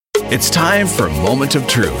It's time for Moment of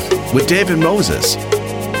Truth with David Moses.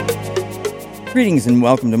 Greetings and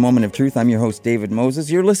welcome to Moment of Truth. I'm your host, David Moses.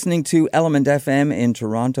 You're listening to Element FM in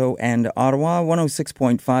Toronto and Ottawa,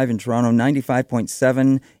 106.5 in Toronto,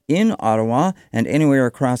 95.7 in Ottawa, and anywhere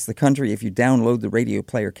across the country if you download the Radio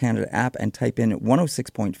Player Canada app and type in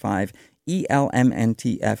 106.5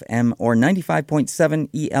 ELMNT FM or 95.7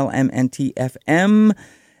 ELMNT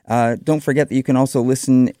FM. Don't forget that you can also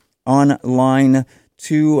listen online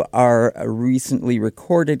to our recently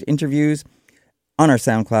recorded interviews on our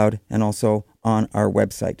SoundCloud and also on our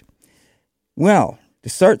website. Well, to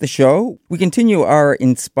start the show, we continue our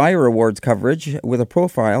Inspire Awards coverage with a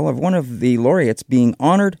profile of one of the laureates being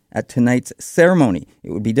honored at tonight's ceremony. It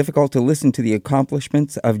would be difficult to listen to the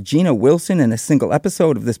accomplishments of Gina Wilson in a single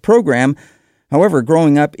episode of this program. However,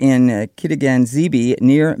 growing up in Kitigan-Zibi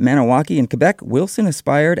near Maniwaki in Quebec, Wilson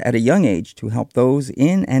aspired at a young age to help those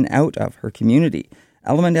in and out of her community.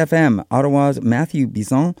 Element FM, Ottawa's Matthew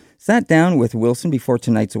Bison, sat down with Wilson before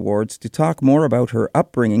tonight's awards to talk more about her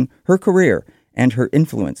upbringing, her career, and her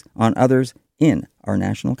influence on others in our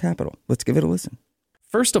national capital. Let's give it a listen.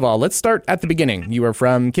 First of all, let's start at the beginning. You are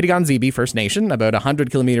from Kitigan-Zibi First Nation, about 100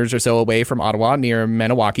 kilometers or so away from Ottawa, near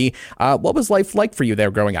Maniwaki. What was life like for you there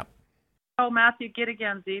growing up? Oh, Matthew,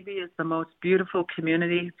 Kitigan-Zibi is the most beautiful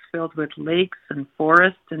community. It's filled with lakes and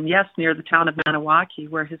forests, and yes, near the town of Maniwaki,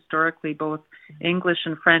 where historically both English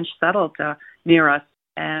and French settled near us.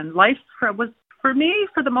 And life was, for me,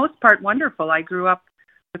 for the most part, wonderful. I grew up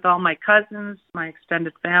with all my cousins, my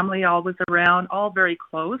extended family, all was around, all very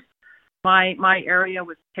close. My area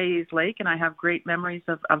was Hayes Lake, and I have great memories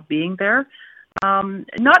of being there.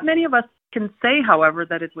 Not many of us can say, however,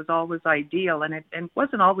 that it was always ideal, and it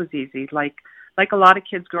wasn't always easy. Like a lot of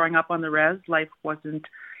kids growing up on the res, life wasn't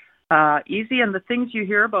easy. And the things you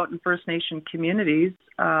hear about in First Nation communities,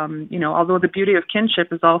 although the beauty of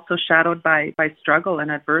kinship is also shadowed by struggle and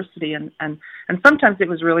adversity, and sometimes it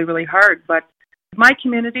was really, really hard. But my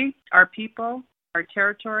community, our people, our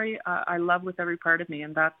territory, I love with every part of me,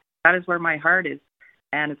 and that is where my heart is.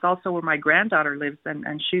 And it's also where my granddaughter lives,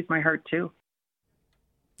 and she's my heart too.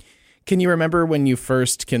 Can you remember when you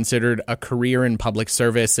first considered a career in public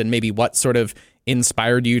service, and maybe what sort of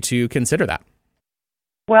inspired you to consider that?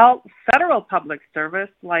 Well, federal public service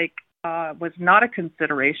was not a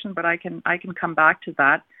consideration, but I can come back to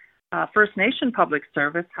that. First Nation public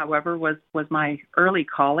service, however, was my early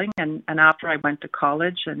calling, and after I went to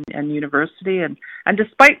college and university, and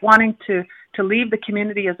despite wanting to leave the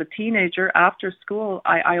community as a teenager after school,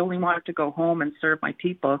 I only wanted to go home and serve my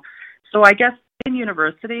people. So I guess in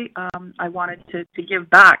university, I wanted to give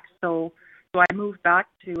back. So I moved back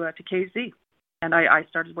to KZ, and I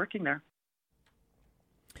started working there.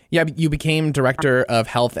 Yeah, you became Director of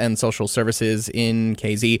Health and Social Services in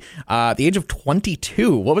KZ at the age of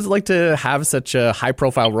 22. What was it like to have such a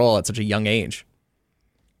high-profile role at such a young age?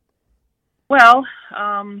 Well,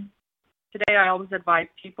 today I always advise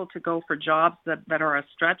people to go for jobs that are a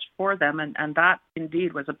stretch for them, and that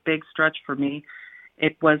indeed was a big stretch for me.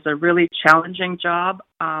 It was a really challenging job.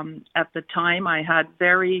 At the time, I had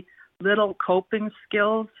very little coping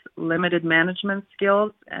skills, limited management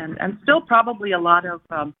skills, and still probably a lot of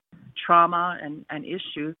trauma and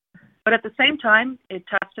issues. But at the same time, it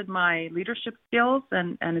tested my leadership skills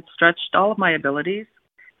and it stretched all of my abilities.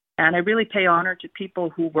 And I really pay honor to people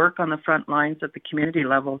who work on the front lines at the community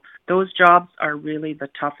level. Those jobs are really the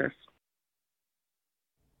toughest.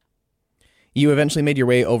 You eventually made your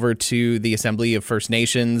way over to the Assembly of First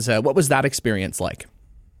Nations. What was that experience like?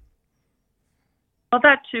 Well,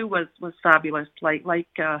 that too was fabulous. Like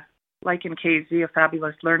in KZ, a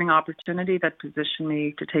fabulous learning opportunity that positioned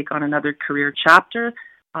me to take on another career chapter.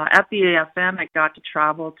 At the AFN, I got to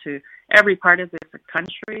travel to every part of the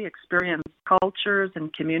country, experience cultures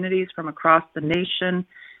and communities from across the nation,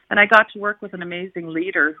 and I got to work with an amazing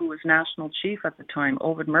leader who was national chief at the time,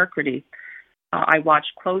 Ovid Mercredi. I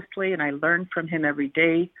watched closely and I learned from him every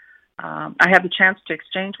day. I had the chance to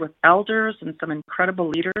exchange with elders and some incredible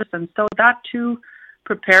leaders, and so that too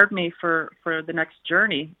prepared me for the next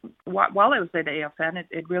journey. While I was at AFN,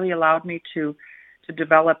 it really allowed me to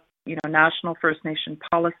develop national First Nation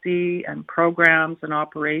policy and programs and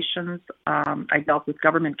operations. I dealt with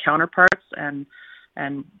government counterparts and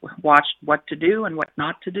watched what to do and what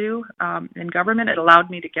not to do in government. It allowed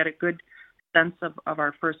me to get a good sense of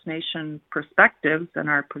our First Nation perspectives and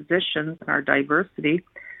our positions and our diversity.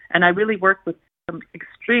 And I really worked with some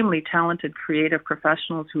extremely talented, creative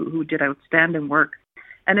professionals who did outstanding work.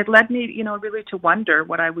 And it led me, really to wonder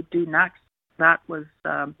what I would do next. That was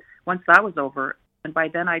once that was over. And by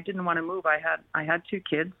then I didn't want to move. I had 2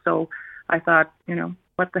 kids, so I thought,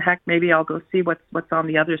 what the heck, maybe I'll go see what's on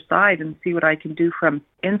the other side and see what I can do from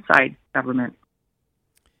inside government.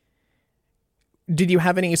 Did you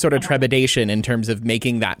have any sort of trepidation in terms of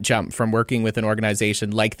making that jump from working with an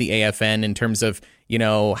organization like the AFN in terms of,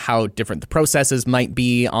 how different the processes might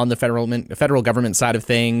be on the federal government side of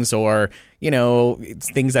things, or,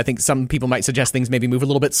 things I think some people might suggest things maybe move a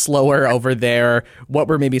little bit slower over there? What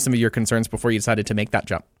were maybe some of your concerns before you decided to make that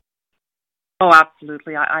jump? Oh,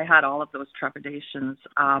 absolutely. I had all of those trepidations.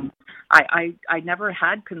 I never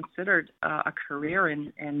had considered a career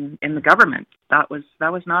in the government. That was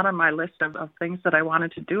not on my list of things that I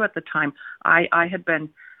wanted to do at the time. I had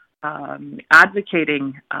been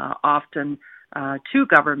advocating often to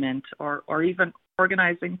government, or even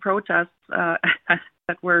organizing protests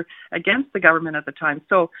that were against the government at the time.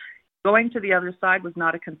 So going to the other side was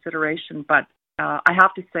not a consideration, but I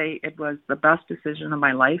have to say it was the best decision of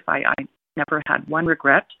my life. I never had one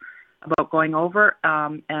regret about going over,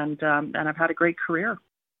 and I've had a great career.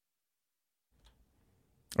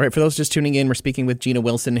 All right, for those just tuning in, we're speaking with Gina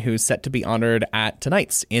Wilson, who's set to be honored at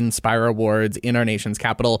tonight's Inspire Awards in our nation's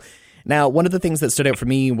capital. Now, one of the things that stood out for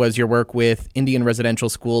me was your work with Indian Residential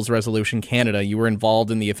Schools Resolution Canada. You were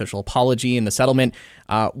involved in the official apology and the settlement.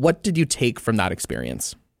 What did you take from that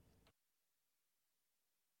experience?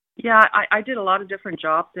 Yeah, I did a lot of different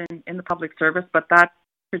jobs in the public service, but that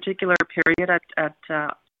particular period at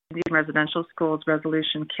Indian Residential Schools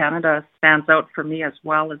Resolution Canada stands out for me as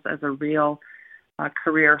well as a real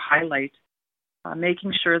career highlight.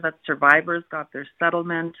 Making sure that survivors got their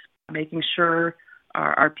settlement, making sure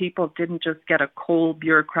our people didn't just get a cold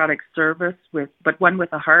bureaucratic service, but one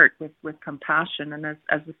with a heart, with compassion. And as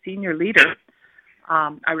a senior leader,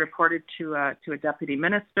 I reported to a deputy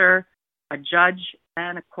minister, a judge,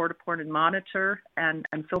 and a court-appointed monitor, and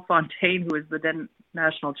Phil Fontaine, who is the then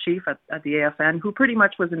national chief at the AFN, who pretty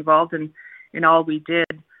much was involved in all we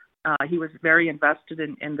did. He was very invested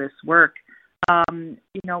in this work.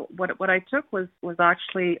 What I took was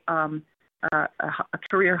actually a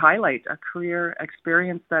career highlight, a career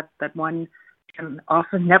experience that one can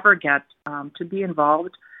often never get, to be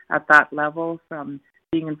involved at that level, from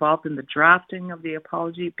being involved in the drafting of the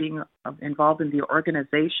apology, being involved in the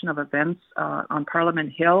organization of events on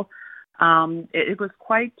Parliament Hill. It was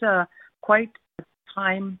quite a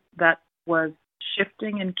time that was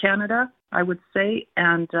shifting in Canada, I would say,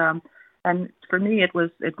 and for me, it was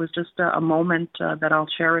just a moment that I'll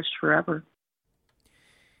cherish forever.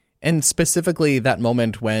 And specifically that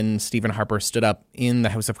moment when Stephen Harper stood up in the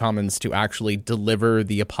House of Commons to actually deliver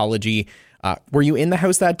the apology. Were you in the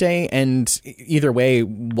House that day? And either way,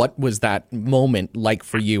 what was that moment like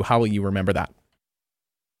for you? How will you remember that?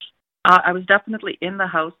 I was definitely in the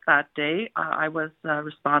House that day. I was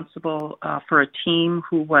responsible for a team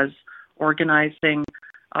who was organizing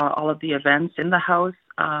all of the events in the House.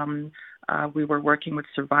 We were working with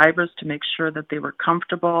survivors to make sure that they were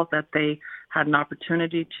comfortable, that they had an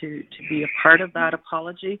opportunity to be a part of that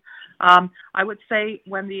apology. I would say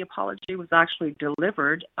when the apology was actually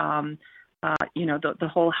delivered, the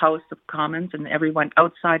whole House of Commons and everyone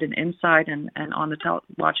outside and inside and on the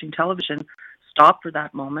watching television stopped for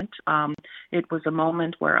that moment. It was a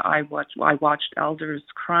moment where I watched elders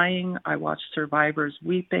crying, I watched survivors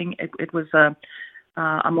weeping. It was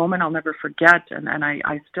a moment I'll never forget, and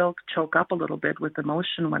I still choke up a little bit with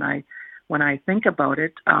emotion when I think about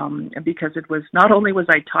it, because it was, not only was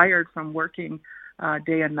I tired from working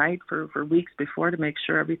day and night for weeks before to make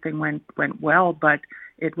sure everything went well, but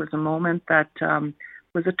it was a moment that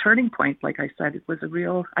was a turning point. Like I said,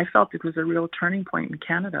 I felt it was a real turning point in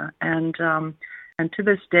Canada, and to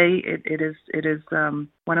this day, it is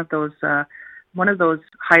one of those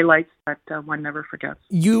highlights that one never forgets.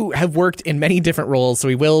 You have worked in many different roles, so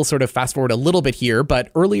we will sort of fast forward a little bit here,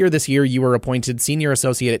 but earlier this year you were appointed Senior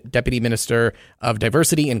Associate Deputy Minister of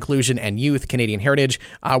Diversity, Inclusion and Youth, Canadian Heritage.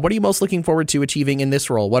 What are you most looking forward to achieving in this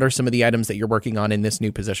role? What are some of the items that you're working on in this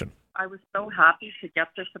new position? I was so happy to get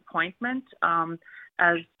this appointment.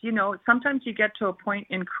 As you know, sometimes you get to a point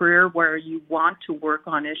in career where you want to work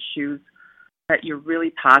on issues that you're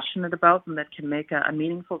really passionate about and that can make a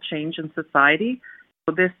meaningful change in society.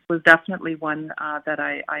 So this was definitely one that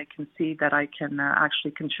I can see that I can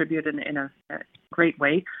actually contribute in a great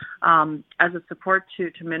way. As a support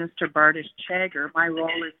to Minister Bardish Chagger, my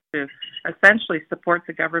role is to essentially support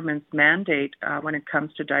the government's mandate when it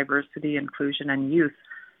comes to diversity, inclusion, and youth.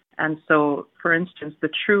 And so, for instance, the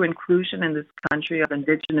true inclusion in this country of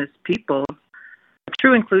Indigenous peoples,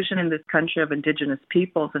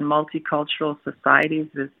 and multicultural societies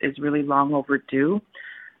is really long overdue.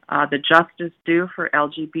 The justice due for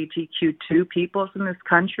LGBTQ2 peoples in this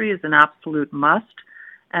country is an absolute must.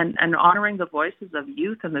 and honoring the voices of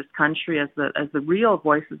youth in this country as the real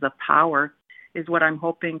voices of power is what I'm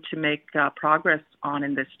hoping to make progress on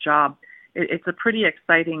in this job. It's a pretty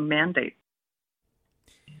exciting mandate.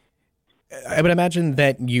 I would imagine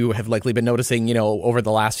that you have likely been noticing, over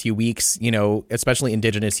the last few weeks, especially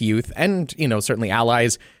Indigenous youth and, certainly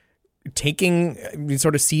allies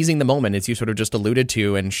sort of seizing the moment, as you sort of just alluded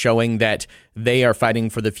to, and showing that they are fighting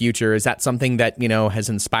for the future. Is that something that, has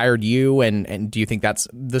inspired you? And do you think that's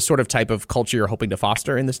the sort of type of culture you're hoping to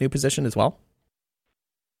foster in this new position as well?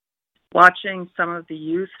 Watching some of the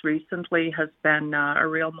youth recently has been a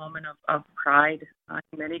real moment of pride.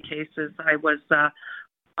 In many cases, I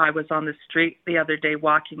was on the street the other day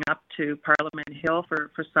walking up to Parliament Hill for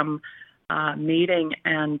some meeting,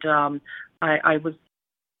 and I was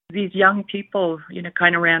these young people,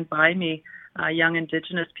 kind of ran by me, young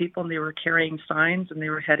Indigenous people, and they were carrying signs and they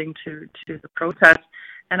were heading to the protest.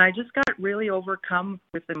 And I just got really overcome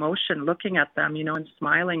with emotion looking at them, and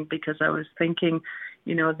smiling, because I was thinking,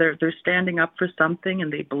 they're standing up for something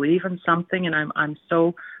and they believe in something, and I'm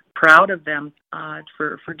so proud of them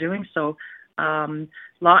for doing so.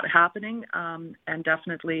 Lot happening, and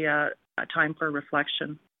definitely a time for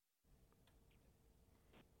reflection.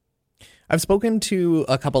 I've spoken to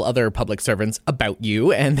a couple other public servants about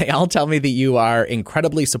you, and they all tell me that you are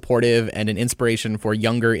incredibly supportive and an inspiration for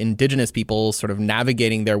younger Indigenous people sort of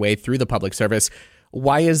navigating their way through the public service.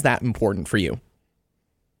 Why is that important for you?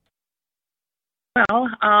 Well,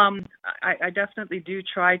 I definitely do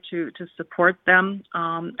try to support them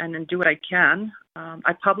and then do what I can.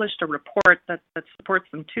 I published a report that supports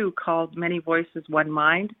them too, called Many Voices, One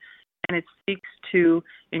Mind, and it speaks to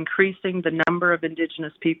increasing the number of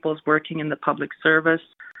Indigenous peoples working in the public service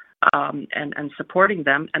and supporting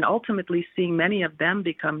them, and ultimately seeing many of them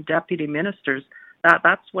become deputy ministers.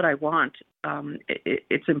 That's what I want.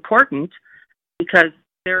 It's important because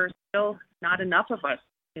there are still not enough of us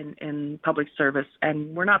in public service,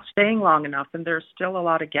 and we're not staying long enough, and there's still a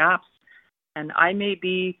lot of gaps. And I may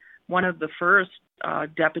be one of the first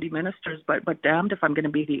deputy ministers, but damned if I'm going to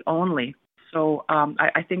be the only. So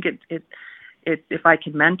I think it if I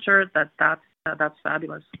can mentor, that's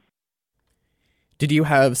fabulous. Did you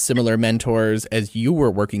have similar mentors as you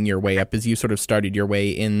were working your way up, as you sort of started your way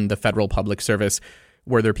in the federal public service?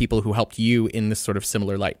 Were there people who helped you in this sort of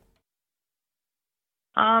similar light?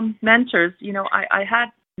 Mentors, I had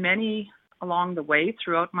many along the way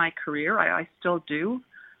throughout my career. I still do.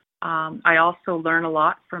 I also learn a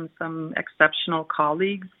lot from some exceptional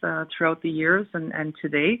colleagues throughout the years and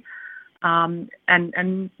today.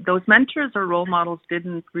 And those mentors or role models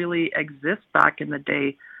didn't really exist back in the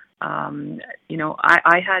day.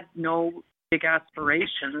 I had no big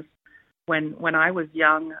aspirations. When I was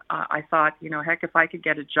young, I thought, heck, if I could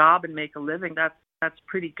get a job and make a living, that's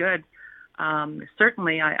pretty good.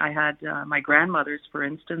 Certainly, I had my grandmothers, for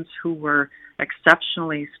instance, who were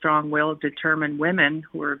exceptionally strong-willed, determined women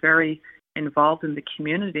who were very involved in the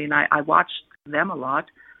community, and I watched them a lot.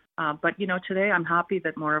 But today I'm happy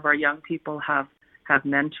that more of our young people have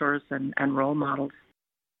mentors and role models.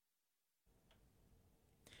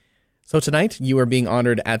 So tonight you are being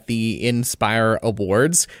honored at the Inspire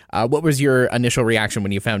Awards. What was your initial reaction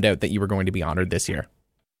when you found out that you were going to be honored this year?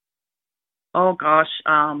 Oh gosh,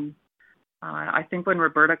 I think when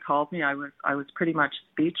Roberta called me, I was pretty much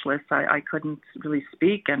speechless. I couldn't really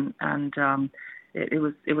speak, and it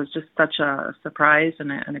was just such a surprise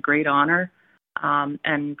and a great honor.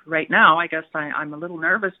 And right now, I guess I'm a little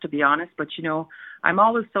nervous, to be honest, but I'm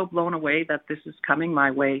always so blown away that this is coming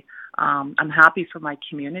my way. I'm happy for my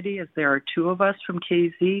community, as there are 2 of us from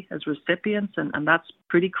KZ as recipients, and that's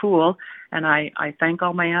pretty cool. And I thank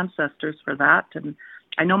all my ancestors for that. And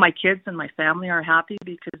I know my kids and my family are happy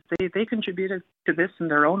because they contributed to this in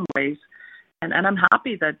their own ways. And I'm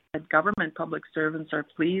happy that government public servants are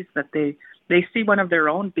pleased that they see one of their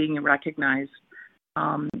own being recognized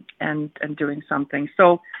and doing something.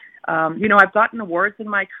 So, I've gotten awards in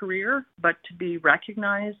my career, but to be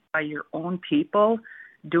recognized by your own people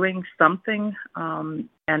doing something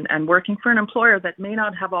and working for an employer that may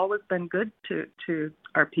not have always been good to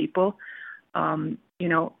our people,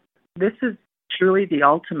 this is truly the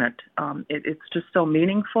ultimate. It's just so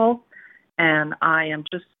meaningful, and I am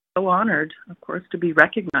just so honored, of course, to be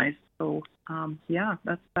recognized. So,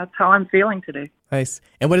 that's how I'm feeling today. Nice.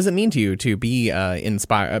 And what does it mean to you to be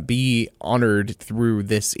be honored through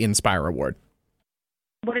this Inspire Award?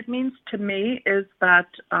 What it means to me is that,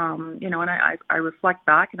 and I reflect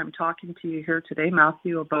back, and I'm talking to you here today,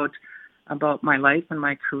 Matthew, about my life and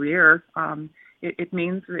my career. It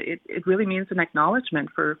really means an acknowledgement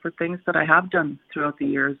for things that I have done throughout the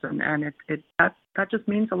years, and that just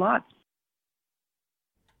means a lot.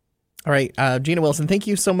 All right, Gina Wilson, thank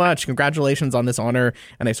you so much. Congratulations on this honor,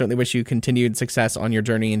 and I certainly wish you continued success on your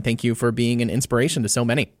journey, and thank you for being an inspiration to so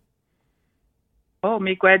many. Oh,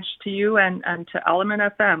 miigwech to you and to Element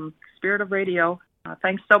FM, Spirit of Radio.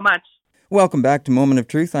 Thanks so much. Welcome back to Moment of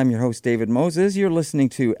Truth. I'm your host, David Moses. You're listening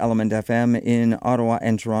to Element FM in Ottawa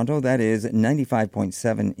and Toronto. That is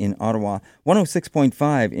 95.7 in Ottawa,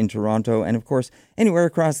 106.5 in Toronto, and of course, anywhere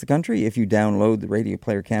across the country if you download the Radio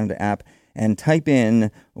Player Canada app and type in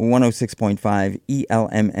 106.5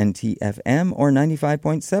 ELMNT FM or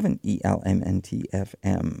 95.7 ELMNT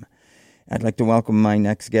FM. I'd like to welcome my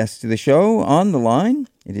next guest to the show. On the line,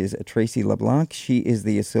 it is Tracy LeBlanc. She is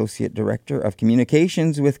the Associate Director of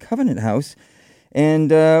Communications with Covenant House. And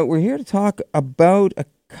we're here to talk about a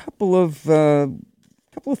couple of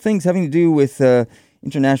things having to do with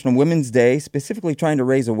International Women's Day, specifically trying to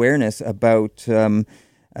raise awareness about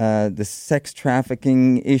the sex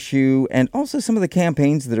trafficking issue and also some of the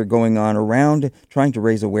campaigns that are going on around trying to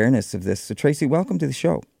raise awareness of this. So, Tracy, welcome to the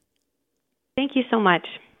show. Thank you so much.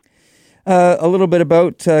 A little bit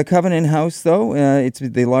about Covenant House, though. It's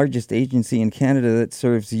the largest agency in Canada that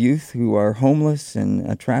serves youth who are homeless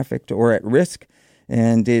and trafficked or at risk.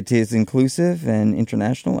 And it is inclusive and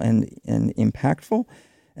international and impactful.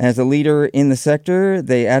 As a leader in the sector,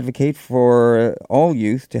 they advocate for all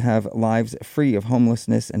youth to have lives free of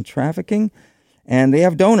homelessness and trafficking. And they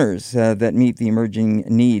have donors that meet the emerging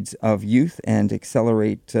needs of youth and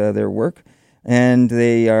accelerate their work. And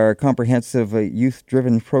they are comprehensive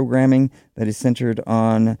youth-driven programming that is centered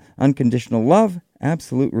on unconditional love,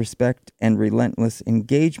 absolute respect, and relentless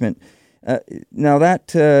engagement. Now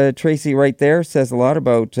that, Tracy, right there says a lot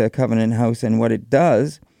about Covenant House and what it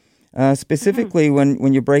does. Specifically,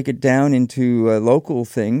 when you break it down into local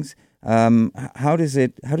things, how does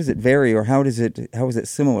it vary, or how is it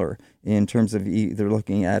similar in terms of either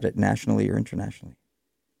looking at it nationally or internationally?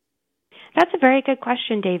 That's a very good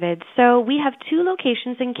question, David. So we have 2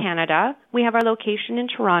 locations in Canada. We have our location in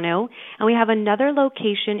Toronto, and we have another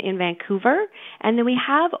location in Vancouver, and then we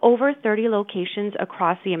have over 30 locations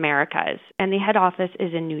across the Americas, and the head office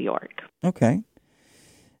is in New York. Okay.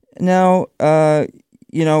 Now,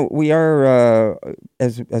 we are,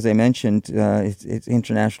 as I mentioned, it's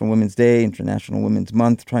International Women's Day, International Women's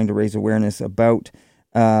Month, trying to raise awareness about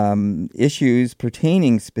issues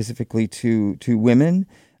pertaining specifically to women.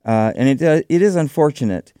 And it is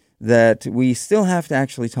unfortunate that we still have to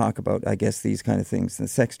actually talk about, I guess, these kind of things, the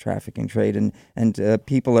sex trafficking trade and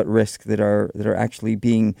people at risk that are actually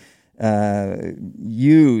being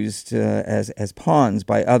used as pawns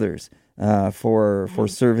by others for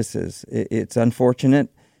services. It's unfortunate,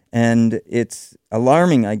 and it's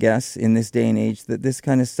alarming, I guess, in this day and age that this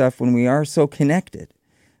kind of stuff, when we are so connected,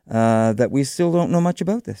 that we still don't know much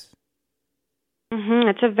about this.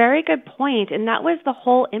 It's a very good point, and that was the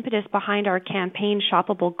whole impetus behind our campaign,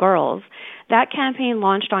 Shoppable Girls. That campaign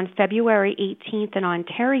launched on February 18th in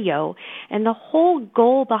Ontario, and the whole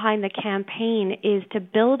goal behind the campaign is to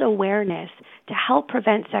build awareness to help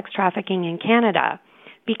prevent sex trafficking in Canada,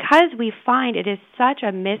 because we find it is such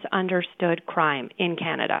a misunderstood crime in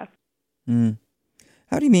Canada.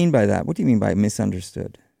 How do you mean by that? What do you mean by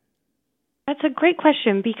misunderstood? That's a great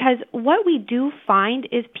question, because what we do find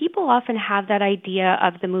is people often have that idea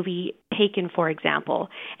of the movie Taken, for example,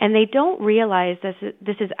 and they don't realize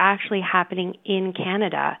this is actually happening in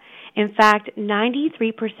Canada. In fact,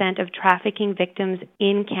 93% of trafficking victims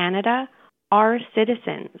in Canada are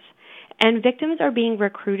citizens, and victims are being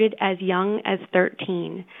recruited as young as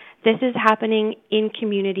 13. This is happening in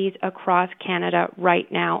communities across Canada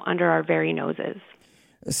right now under our very noses.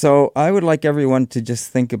 So I would like everyone to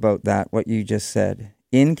just think about that, what you just said.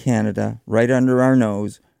 In Canada, right under our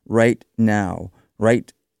nose, right now,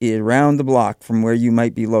 right around the block from where you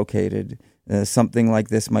might be located, something like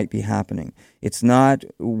this might be happening. It's not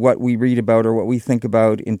what we read about or what we think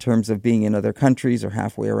about in terms of being in other countries or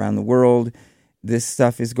halfway around the world. This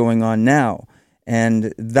stuff is going on now.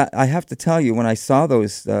 And that, I have to tell you, when I saw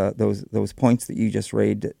those points that you just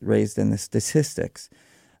raised in the statistics,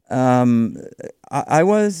 I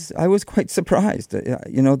was quite surprised,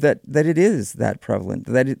 that it is that prevalent,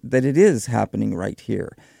 that it is happening right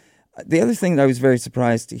here. The other thing that I was very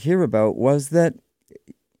surprised to hear about was that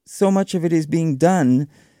so much of it is being done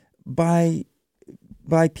by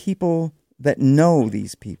people that know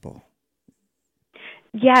these people.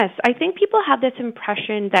 Yes, I think people have this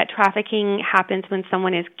impression that trafficking happens when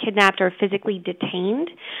someone is kidnapped or physically detained,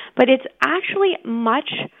 but it's actually much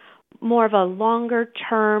more of a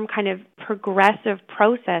longer-term kind of progressive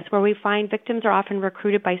process where we find victims are often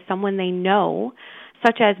recruited by someone they know,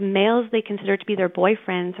 such as males they consider to be their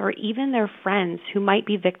boyfriends or even their friends who might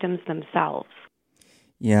be victims themselves.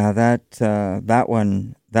 Yeah, that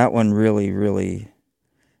one really,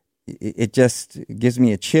 it just gives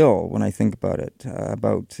me a chill when I think about it.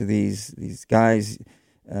 About these guys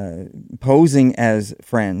posing as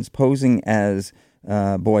friends, posing as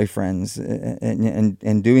boyfriends,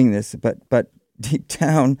 and doing this, but deep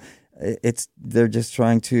down, they're just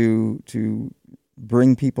trying to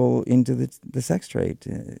bring people into the sex trade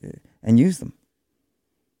and use them.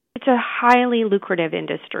 It's a highly lucrative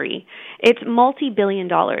industry. It's multi-billion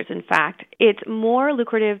dollars, in fact. It's more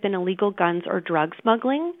lucrative than illegal guns or drug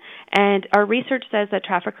smuggling, and our research says that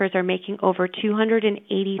traffickers are making over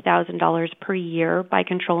 $280,000 per year by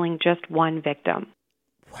controlling just one victim.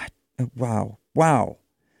 What? Wow.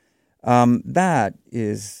 That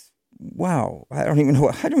is, wow. I don't even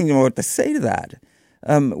know what to say to that.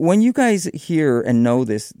 When you guys hear and know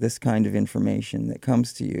this kind of information that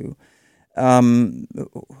comes to you,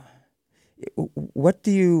 where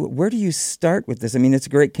do you start with this? I mean, it's a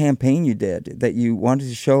great campaign you did, that you wanted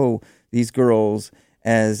to show these girls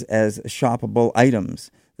as shoppable items,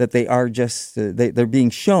 that they are just they're being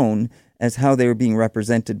shown as how they were being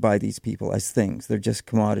represented by these people as things. They're just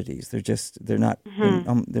commodities. They're not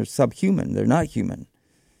they're subhuman. They're not human.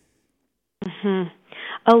 Mm-hmm.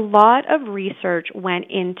 A lot of research went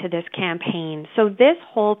into this campaign. So this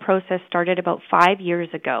whole process started about 5 years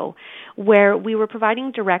ago, where we were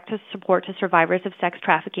providing direct support to survivors of sex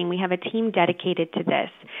trafficking. We have a team dedicated to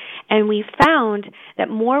this. And we found that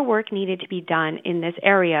more work needed to be done in this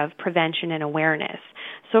area of prevention and awareness.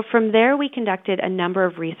 So from there, we conducted a number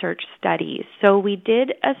of research studies. So we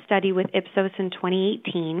did a study with Ipsos in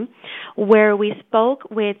 2018, where we spoke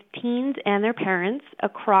with teens and their parents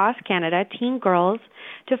across Canada, teen girls,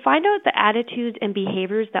 to find out the attitudes and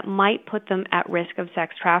behaviors that might put them at risk of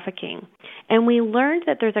sex trafficking. And we learned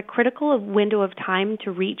that there's a critical window of time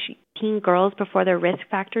to reach teen girls before their risk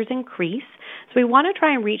factors increase. So we want to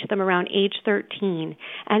try and reach them around age 13.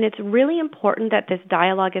 And it's really important that this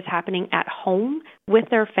dialogue is happening at home with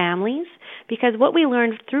their families, because what we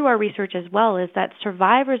learned through our research as well is that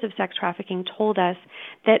survivors of sex trafficking told us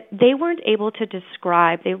that they weren't able to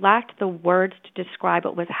describe, they lacked the words to describe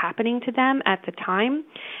what was happening to them at the time,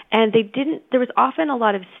 and there was often a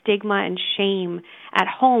lot of stigma and shame at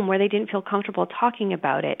home where they didn't feel comfortable talking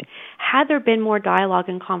about it. Had there been more dialogue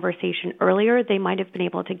and conversation earlier, they might have been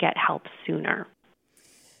able to get help sooner.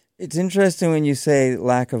 It's interesting when you say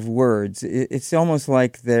lack of words. It's almost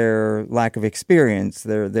like their lack of experience,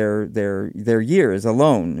 their years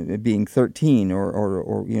alone, being 13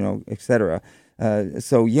 or et cetera,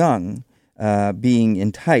 so young, being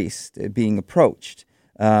enticed, being approached.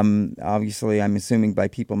 Obviously, I'm assuming by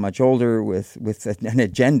people much older with an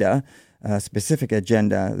agenda, a specific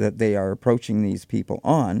agenda that they are approaching these people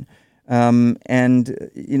on.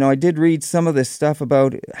 And I did read some of this stuff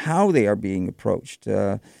about how they are being approached.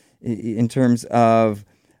 In terms of,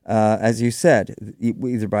 as you said,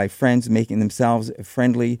 either by friends making themselves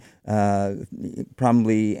friendly,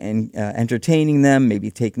 probably entertaining them,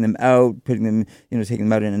 maybe taking them out, taking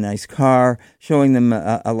them out in a nice car, showing them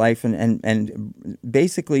a life, and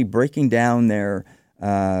basically breaking down their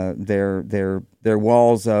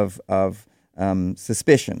walls of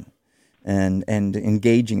suspicion, and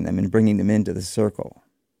engaging them and bringing them into the circle.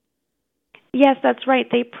 Yes, that's right.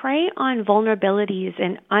 They prey on vulnerabilities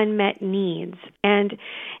and unmet needs. And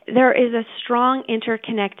there is a strong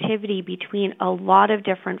interconnectivity between a lot of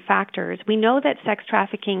different factors. We know that sex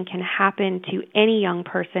trafficking can happen to any young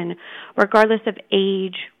person, regardless of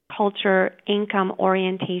age, culture, income,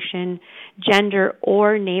 orientation, gender,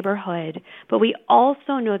 or neighborhood. But we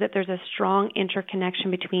also know that there's a strong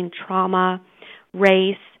interconnection between trauma,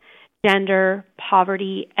 race, gender,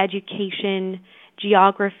 poverty, education,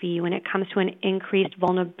 geography when it comes to an increased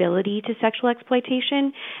vulnerability to sexual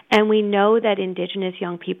exploitation, and we know that Indigenous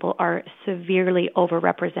young people are severely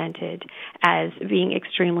overrepresented as being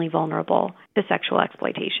extremely vulnerable to sexual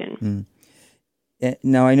exploitation.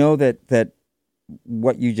 Now, I know that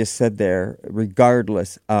what you just said there,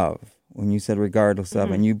 regardless of, when you said regardless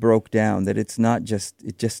of, and you broke down that it's not just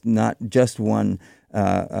one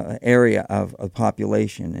area of a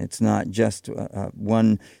population. It's not just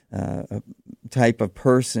one type of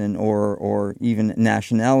person or even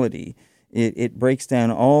nationality. It breaks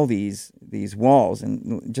down all these walls,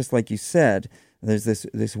 and just like you said, there's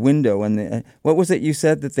this window. And what was it you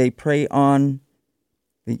said that they prey on?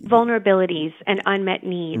 Vulnerabilities and unmet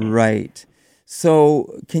needs. Right.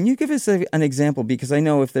 So can you give us an example? Because I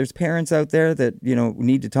know if there's parents out there that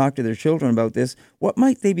need to talk to their children about this, what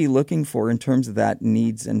might they be looking for in terms of that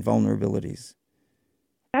needs and vulnerabilities?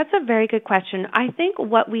 That's a very good question. I think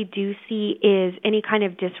what we do see is any kind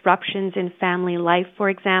of disruptions in family life, for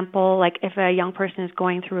example, like if a young person is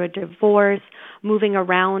going through a divorce, moving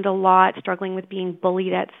around a lot, struggling with being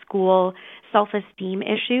bullied at school, self-esteem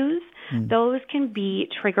issues. Those can be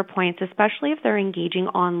trigger points, especially if they're engaging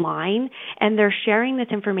online and they're sharing this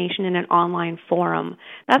information in an online forum.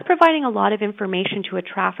 That's providing a lot of information to a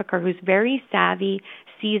trafficker who's very savvy,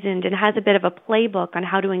 seasoned, and has a bit of a playbook on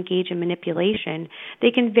how to engage in manipulation.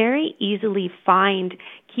 They can very easily find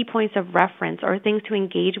key points of reference or things to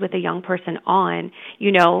engage with a young person on,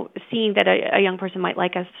 seeing that a young person might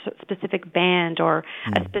like a specific band or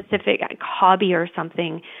a specific hobby or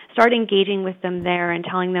something. Start engaging with them there and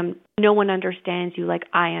telling them, no one understands you like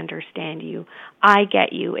I understand you. I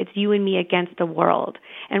get you. It's you and me against the world.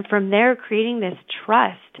 And from there, creating this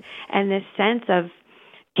trust and this sense of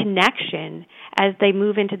connection as they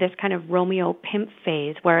move into this kind of Romeo pimp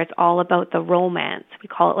phase where it's all about the romance. We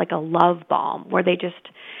call it like a love bomb, where they just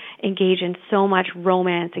engage in so much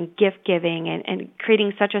romance and gift giving and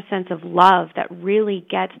creating such a sense of love that really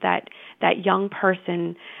gets that young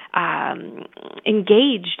person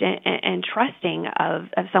engaged and trusting of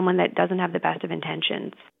someone that doesn't have the best of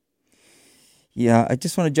intentions. Yeah, I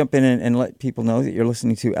just want to jump in and let people know that you're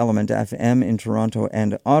listening to Element FM in Toronto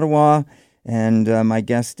and Ottawa. And my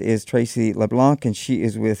guest is Tracy LeBlanc, and she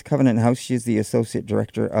is with Covenant House. She is the Associate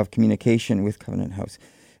Director of Communication with Covenant House.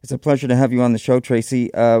 It's a pleasure to have you on the show,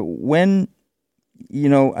 Tracy. I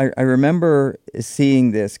remember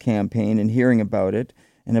seeing this campaign and hearing about it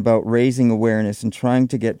and about raising awareness and trying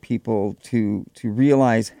to get people to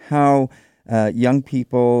realize how young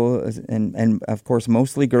people, and of course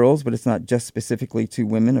mostly girls, but it's not just specifically to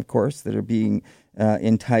women, of course, that are being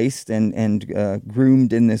enticed and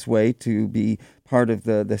groomed in this way to be part of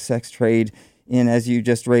the sex trade. And as you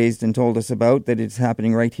just raised and told us about, that it's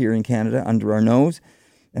happening right here in Canada under our nose,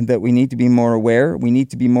 and that we need to be more aware. We need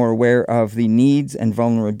to be more aware of the needs and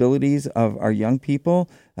vulnerabilities of our young people,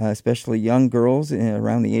 especially young girls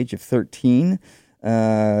around the age of 13.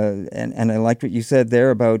 And I liked what you said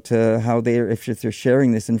there about how if they're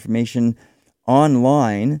sharing this information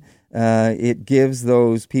online, it gives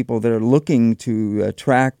those people that are looking to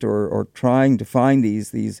attract or trying to find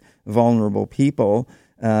these vulnerable people,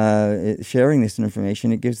 sharing this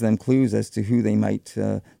information, it gives them clues as to who they might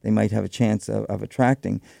have a chance of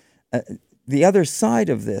attracting. The other side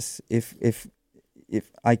of this, if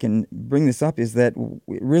I can bring this up, is that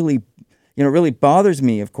it really bothers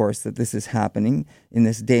me, of course, that this is happening in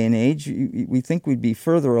this day and age. We think we'd be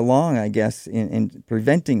further along, I guess, in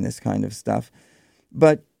preventing this kind of stuff.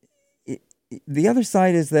 But the other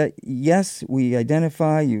side is that, yes, we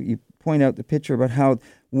identify, you point out the picture about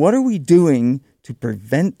what are we doing to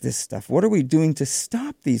prevent this stuff? What are we doing to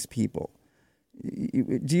stop these people?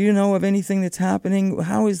 Do you know of anything that's happening?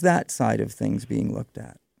 How is that side of things being looked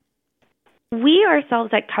at? We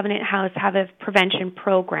ourselves at Covenant House have a prevention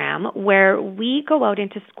program where we go out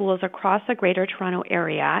into schools across the Greater Toronto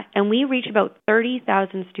area and we reach about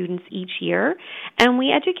 30,000 students each year, and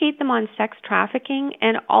we educate them on sex trafficking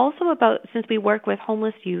and also about, since we work with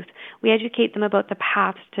homeless youth, we educate them about the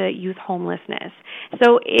paths to youth homelessness.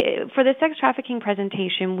 So for the sex trafficking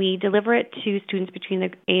presentation, we deliver it to students between the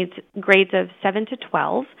grades of 7 to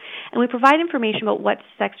 12, and we provide information about what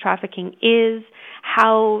sex trafficking is,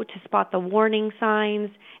 how to spot the warning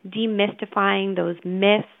signs, demystifying those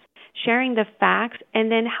myths, sharing the facts,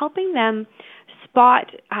 and then helping them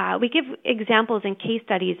spot. We give examples and case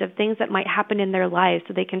studies of things that might happen in their lives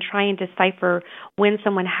so they can try and decipher when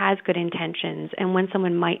someone has good intentions and when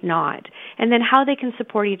someone might not, and then how they can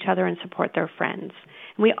support each other and support their friends.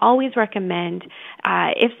 And we always recommend,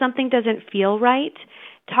 if something doesn't feel right,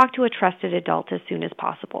 talk to a trusted adult as soon as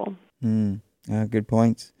possible. Good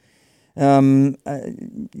points.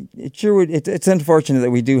 It sure would. It's unfortunate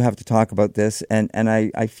that we do have to talk about this, and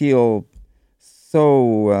I feel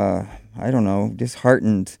so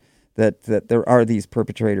disheartened that there are these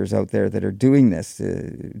perpetrators out there that are doing this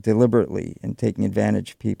deliberately and taking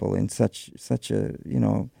advantage of people in such a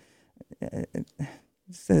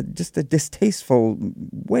just a distasteful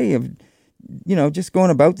way of just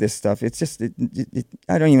going about this stuff. It's just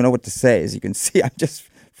I don't even know what to say. As you can see, I'm just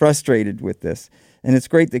frustrated with this. And it's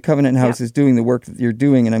great that Covenant House is doing the work that you're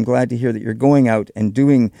doing, and I'm glad to hear that you're going out and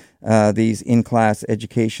doing these in-class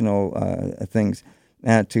educational things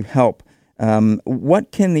to help.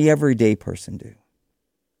 What can the everyday person do?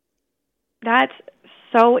 That's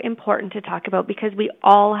so important to talk about because we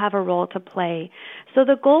all have a role to play. So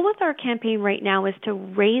the goal with our campaign right now is to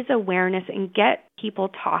raise awareness and get people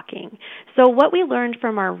talking. So what we learned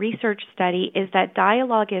from our research study is that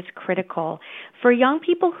dialogue is critical. For young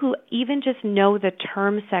people who even just know the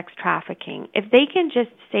term sex trafficking, if they can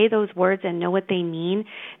just say those words and know what they mean,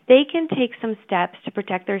 they can take some steps to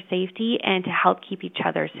protect their safety and to help keep each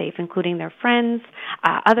other safe, including their friends,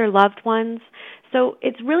 other loved ones. So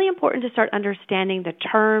it's really important to start understanding the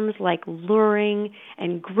terms like luring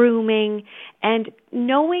and grooming and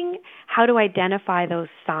knowing how to identify those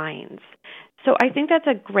signs. So I think that's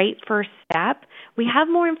a great first step. We have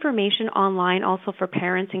more information online also for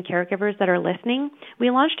parents and caregivers that are listening.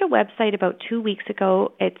 We launched a website about 2 weeks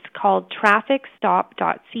ago. It's called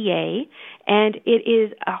trafficstop.ca, and it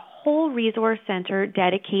is a whole resource center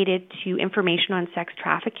dedicated to information on sex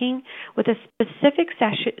trafficking with a specific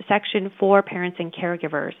section for parents and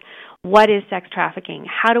caregivers. What is sex trafficking?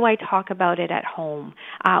 How do I talk about it at home?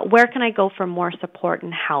 Where can I go for more support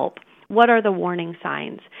and help? What are the warning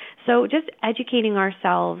signs? So just educating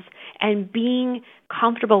ourselves and being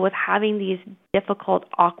comfortable with having these difficult,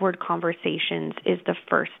 awkward conversations is the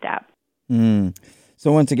first step.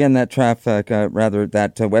 So once again, that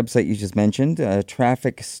website you just mentioned,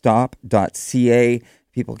 trafficstop.ca,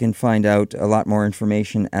 people can find out a lot more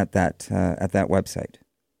information at that website.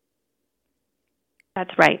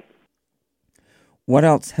 That's right. What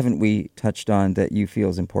else haven't we touched on that you feel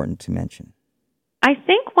is important to mention? I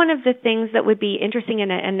think one of the things that would be interesting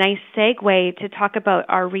and a nice segue to talk about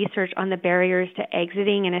our research on the barriers to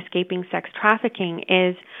exiting and escaping sex trafficking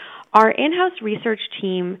is our in-house research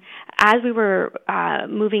team, as we were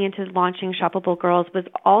moving into launching Shoppable Girls, was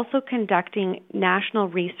also conducting national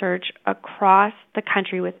research across the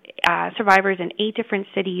country with survivors in 8 different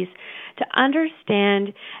cities to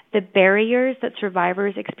understand the barriers that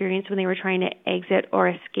survivors experienced when they were trying to exit or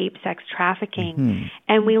escape sex trafficking. Mm-hmm.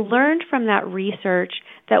 And we learned from that research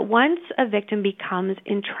that once a victim becomes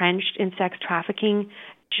entrenched in sex trafficking,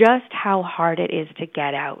 just how hard it is to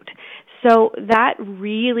get out. So that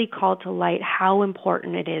really called to light how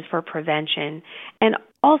important it is for prevention and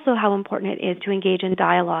also how important it is to engage in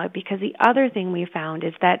dialogue, because the other thing we found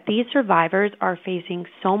is that these survivors are facing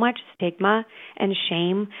so much stigma and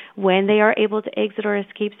shame when they are able to exit or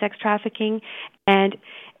escape sex trafficking, and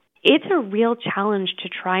it's a real challenge to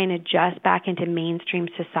try and adjust back into mainstream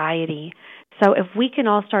society. So if we can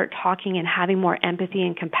all start talking and having more empathy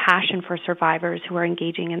and compassion for survivors who are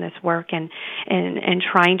engaging in this work and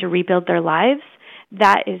trying to rebuild their lives,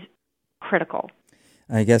 that is critical.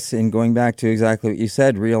 I guess in going back to exactly what you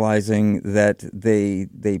said, realizing that they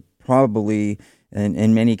probably,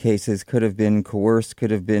 in many cases, could have been coerced,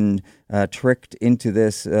 could have been tricked into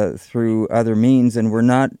this through other means, and we're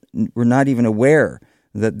not even aware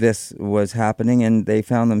that this was happening, and they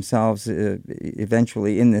found themselves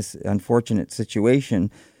eventually in this unfortunate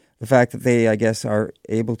situation. The fact that they, I guess, are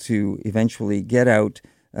able to eventually get out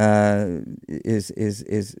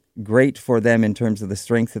is great for them in terms of the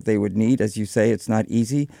strength that they would need. As you say, it's not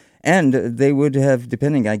easy, and they would have,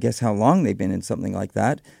 depending, I guess, how long they've been in something like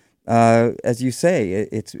that. As you say,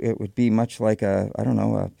 it would be much like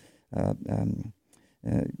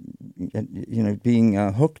being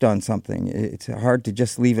hooked on something. It's hard to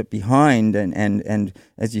just leave it behind and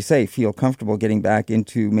as you say, feel comfortable getting back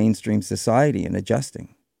into mainstream society and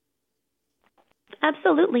adjusting.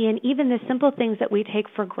 Absolutely, and even the simple things that we take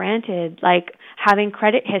for granted, like having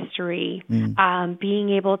credit history,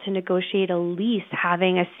 being able to negotiate a lease,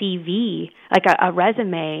 having a CV, like a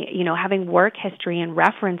resume, having work history and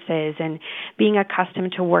references, and being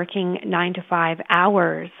accustomed to working 9 to 5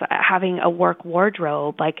 hours, having a work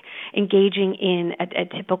wardrobe, like engaging in a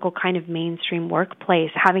typical kind of mainstream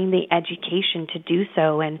workplace, having the education to do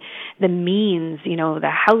so, and the means,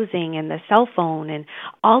 the housing and the cell phone, and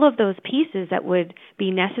all of those pieces that would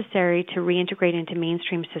be necessary to reintegrate into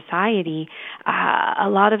mainstream society. A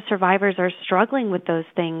lot of survivors are struggling with those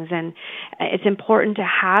things, and it's important to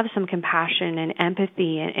have some compassion and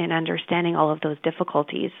empathy and understanding all of those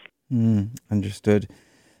difficulties. Understood.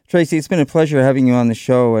 Tracy, it's been a pleasure having you on the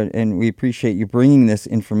show, and we appreciate you bringing this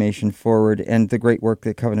information forward and the great work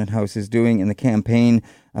that Covenant House is doing in the campaign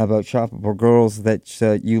about Shoppable Girls that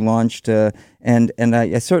you launched. And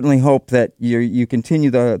I certainly hope that you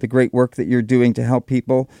continue the great work that you're doing to help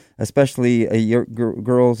people, especially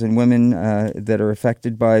girls and women that are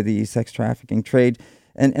affected by the sex trafficking trade.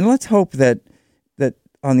 And let's hope that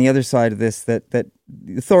on the other side of this, that the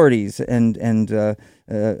authorities and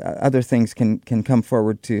other things can come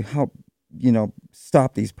forward to help,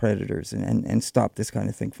 stop these predators and stop this kind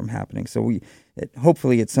of thing from happening. So we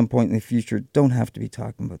hopefully at some point in the future don't have to be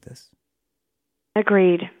talking about this.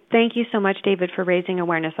 Agreed. Thank you so much, David, for raising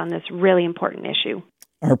awareness on this really important issue.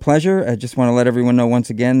 Our pleasure. I just want to let everyone know once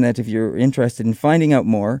again that if you're interested in finding out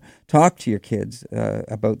more, talk to your kids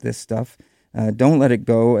about this stuff. Don't let it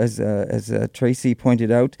go, as Tracy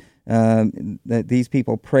pointed out, that these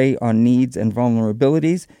people prey on needs and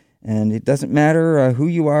vulnerabilities, and it doesn't matter who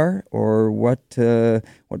you are or what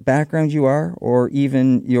background you are or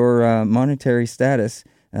even your monetary status.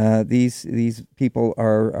 These people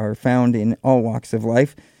are found in all walks of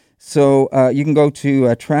life. So you can go to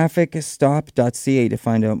trafficstop.ca to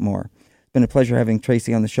find out more. It's been a pleasure having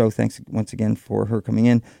Tracy on the show. Thanks once again for her coming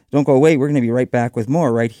in. Don't go away. We're going to be right back with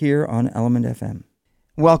more right here on Element FM.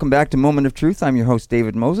 Welcome back to Moment of Truth. I'm your host,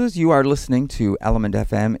 David Moses. You are listening to Element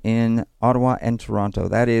FM in Ottawa and Toronto.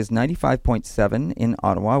 That is 95.7 in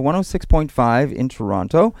Ottawa, 106.5 in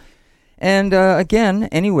Toronto. And again,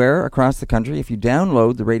 anywhere across the country, if you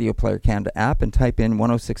download the Radio Player Canada app and type in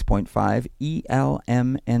 106.5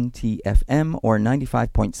 ELMNT FM or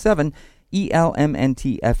 95.7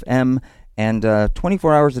 ELMNT FM, and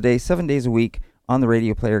 24 hours a day, 7 days a week on the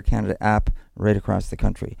Radio Player Canada app right across the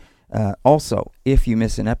country. Also, if you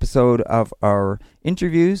miss an episode of our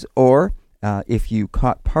interviews or if you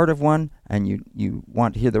caught part of one and you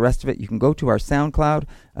want to hear the rest of it, you can go to our SoundCloud.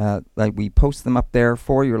 We post them up there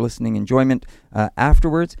for your listening enjoyment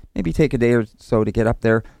afterwards. Maybe take a day or so to get up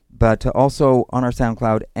there, but also on our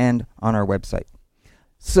SoundCloud and on our website.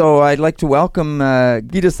 So I'd like to welcome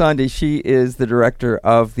Geeta Sande. She is the director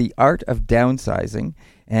of The Art of Downsizing,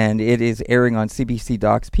 and it is airing on CBC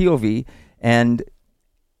Docs POV, and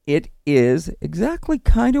it is exactly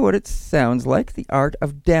kind of what it sounds like, the art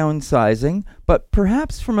of downsizing, but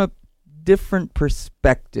perhaps from a different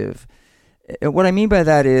perspective. What I mean by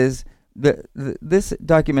that is this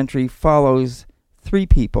documentary follows three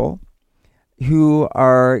people who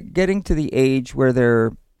are getting to the age where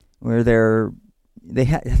they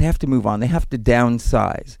have to move on. They have to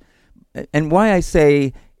downsize. And why I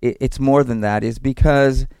say it's more than that is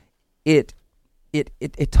because it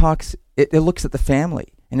looks at the family.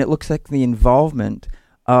 And it looks like the involvement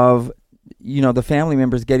of, the family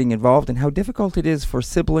members getting involved and how difficult it is for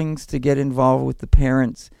siblings to get involved with the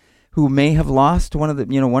parents who may have lost one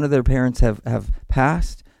of their parents have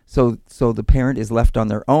passed. So the parent is left on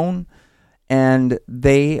their own, and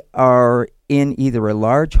they are in either a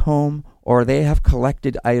large home or they have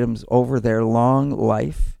collected items over their long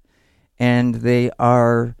life, and they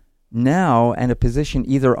are now in a position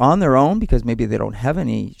either on their own because maybe they don't have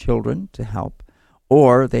any children to help,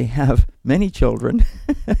 or they have many children.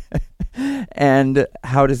 And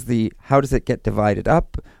how does it get divided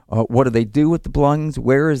up? What do they do with the belongings?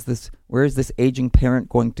 Where is this aging parent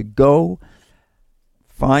going to go?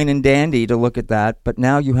 Fine and dandy to look at that, but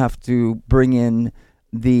now you have to bring in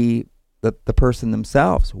the person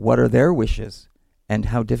themselves. What are their wishes? And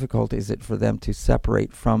how difficult is it for them to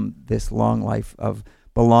separate from this long life of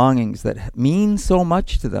belongings that mean so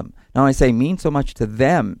much to them? Now I say mean so much to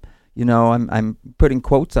them. I'm putting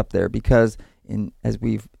quotes up there because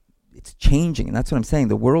it's changing, and that's what I'm saying.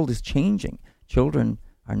 The world is changing. Children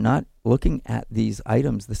are not looking at these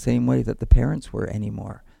items the same way that the parents were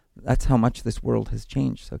anymore. That's how much this world has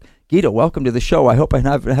changed. So, Geeta, welcome to the show. I hope I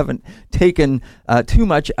haven't taken too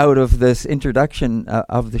much out of this introduction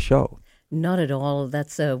of the show. Not at all.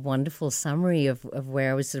 That's a wonderful summary of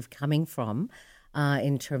where I was sort of coming from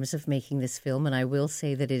in terms of making this film. And I will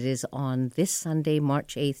say that it is on this Sunday,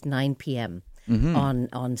 March 8th, 9 p.m. On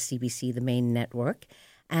CBC, the main network.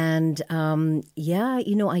 And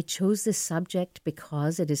I chose this subject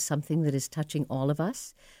because it is something that is touching all of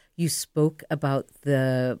us. You spoke about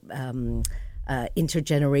the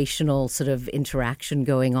intergenerational sort of interaction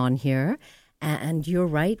going on here. And you're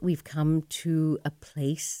right, we've come to a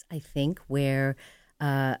place, I think, where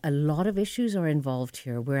a lot of issues are involved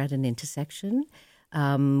here. We're at an intersection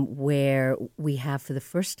where we have, for the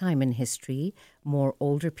first time in history, more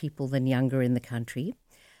older people than younger in the country.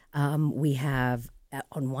 We have,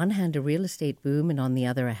 on one hand, a real estate boom, and on the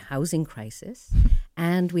other, a housing crisis.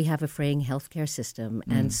 And we have a fraying healthcare system.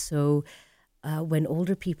 And so when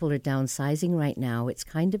older people are downsizing right now, it's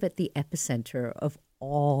kind of at the epicenter of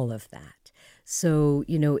all of that. So,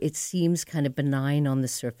 it seems kind of benign on the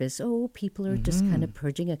surface. Oh, people are just kind of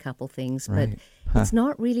purging a couple things. Right. But it's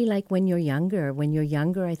not really like when you're younger. When you're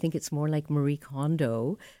younger, I think it's more like Marie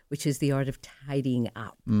Kondo, which is the art of tidying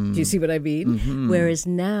up. Do you see what I mean? Mm-hmm. Whereas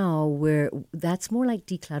now, that's more like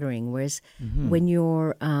decluttering. Whereas when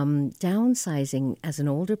you're downsizing as an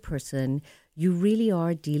older person, you really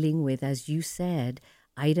are dealing with, as you said,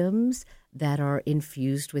 items that are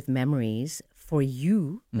infused with memories for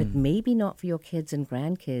you, but maybe not for your kids and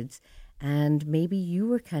grandkids. And maybe you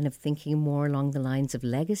were kind of thinking more along the lines of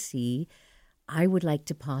legacy. I would like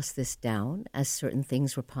to pass this down as certain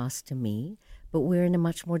things were passed to me, but we're in a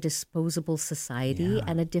much more disposable society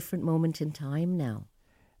and a different moment in time now.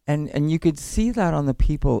 And you could see that on the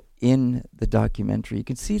people in the documentary. You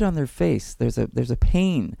could see it on their face. There's a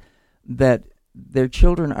pain that their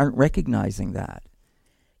children aren't recognizing that.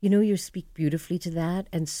 You know, you speak beautifully to that,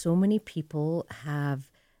 and so many people have,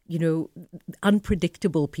 you know,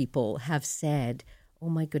 unpredictable people have said, oh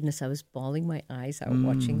my goodness, I was bawling my eyes out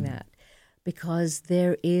watching that. Because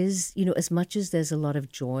there is, you know, as much as there's a lot of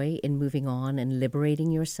joy in moving on and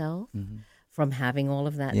liberating yourself from having all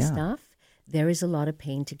of that stuff, there is a lot of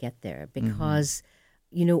pain to get there because,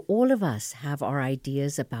 you know, all of us have our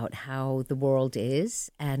ideas about how the world is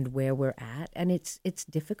and where we're at. And it's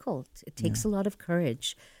difficult. It takes a lot of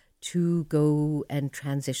courage to go and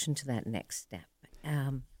transition to that next step.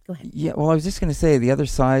 Go ahead. Yeah, well, I was just going to say the other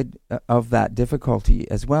side of that difficulty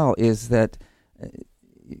as well is that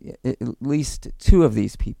at least two of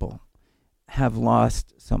these people have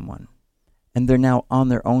lost someone, and they're now on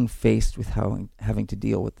their own faced with having to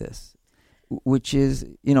deal with this, which is,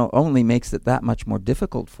 you know, only makes it that much more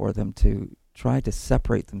difficult for them to try to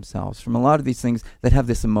separate themselves from a lot of these things that have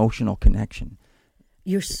this emotional connection.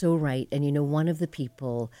 You're so right. And, you know, one of the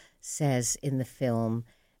people says in the film,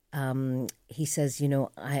 he says, you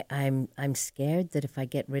know, I'm scared that if I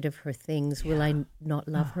get rid of her things, will I not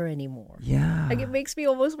love her anymore? Yeah. Like, it makes me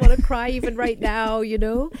almost want to cry even right now, you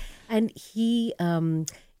know? And he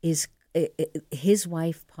his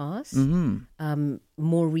wife passed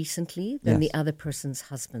more recently than the other person's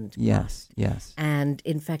husband passed. Yes. And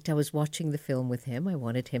in fact, I was watching the film with him. I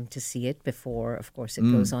wanted him to see it before, of course, it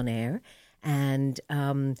goes on air. And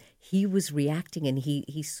he was reacting, and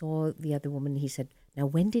he saw the other woman. He said, now,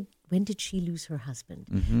 when did she lose her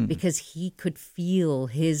husband? Because he could feel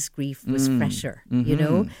his grief was fresher, you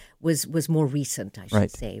know, was more recent, I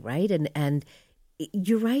should say, right? And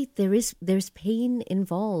you're right, there's pain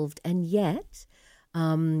involved, and yet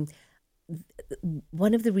one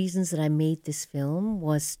of the reasons that I made this film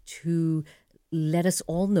was to let us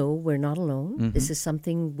all know we're not alone. This is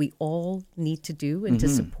something we all need to do and to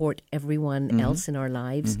support everyone else in our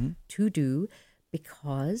lives to do,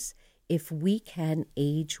 because if we can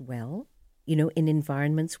age well, you know, in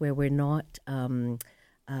environments where we're not,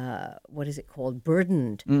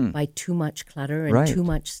 burdened by too much clutter and too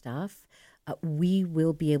much stuff, we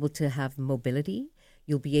will be able to have mobility.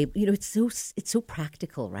 You'll be able, you know, it's so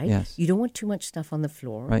practical, right? Yes. You don't want too much stuff on the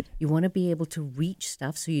floor. Right. You want to be able to reach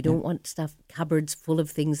stuff, so you don't want cupboards full of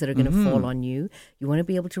things that are going to fall on you. You want to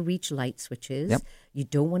be able to reach light switches. Yep. You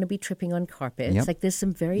don't want to be tripping on carpets. Yep. Like, there's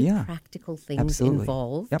some very practical things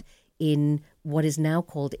involved in what is now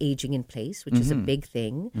called aging in place, which is a big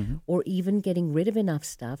thing, or even getting rid of enough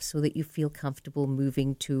stuff so that you feel comfortable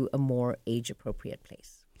moving to a more age-appropriate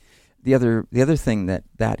place. The other thing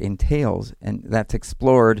that entails, and that's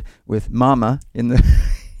explored with Mama in the...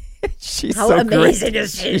 She's How so amazing great.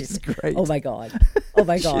 is she? She's great. Oh my God. Oh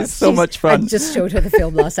my God. She's so much fun. I just showed her the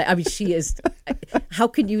film last night. I mean, she is... How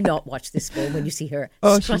can you not watch this film when you see her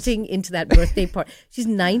strutting into that birthday party? She's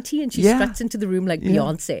 90 and she struts into the room like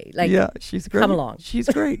Beyonce. Like, she's great. Come along. She's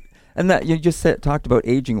great. And that you just talked about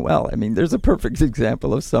aging well. I mean, there's a perfect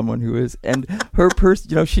example of someone who is, and her person,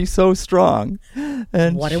 you know, she's so strong.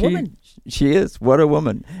 And what a woman. She is. What a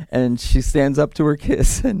woman. And she stands up to her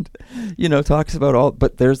kids and, you know, talks about all,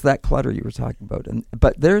 but there's that clutter you were talking about.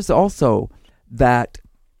 But there's also that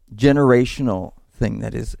generational thing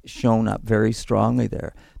that is shown up very strongly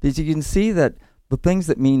there. Because you can see that the things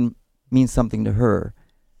that mean something to her,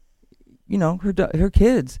 you know, her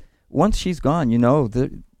kids, once she's gone, you know,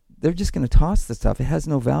 they're just going to toss the stuff. It has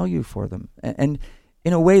no value for them. And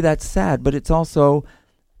in a way, that's sad, but it's also,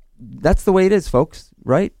 that's the way it is, folks,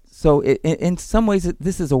 right? So in some ways,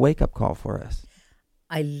 this is a wake-up call for us.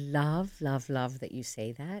 I love that you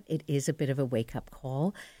say that. It is a bit of a wake-up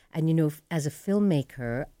call. And, you know, as a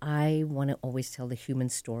filmmaker, I want to always tell the human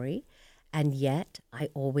story. And yet, I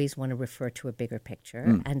always want to refer to a bigger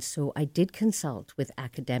picture. And so I did consult with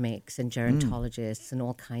academics and gerontologists and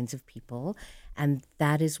all kinds of people. And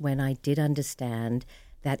that is when I did understand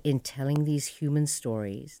that in telling these human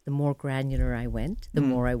stories, the more granular I went, the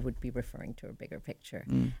more I would be referring to a bigger picture.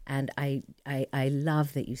 And I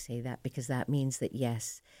love that you say that, because that means that,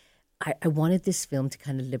 yes, I wanted this film to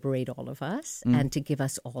kind of liberate all of us and to give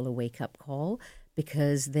us all a wake-up call,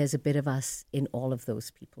 because there's a bit of us in all of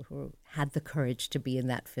those people who had the courage to be in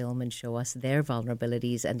that film and show us their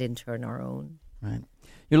vulnerabilities and in turn our own. Right.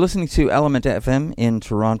 You're listening to Element FM in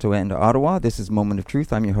Toronto and Ottawa. This is Moment of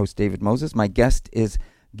Truth. I'm your host, David Moses. My guest is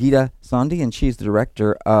Geeta Sondhi, and she's the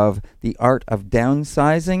director of The Art of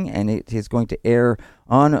Downsizing, and it is going to air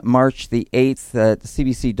on March the 8th at the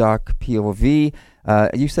CBC Doc POV.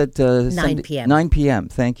 You said 9 p.m. 9 p.m.,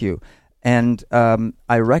 thank you. And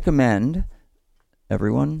I recommend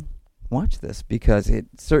everyone watch this because it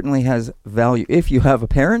certainly has value if you have a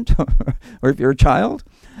parent or if you're a child.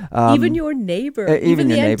 Even your neighbor, even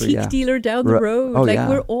the neighbor, antique dealer down the road.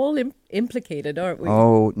 We're all implicated, aren't we?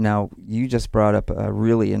 Oh, now you just brought up a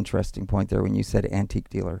really interesting point there when you said antique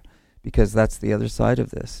dealer, because that's the other side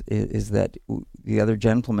of this, is that the other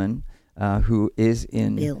gentleman who is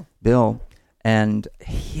in Bill, and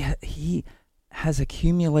he has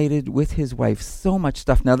accumulated with his wife so much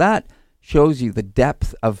stuff. Now that shows you the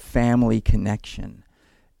depth of family connection,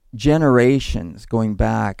 generations going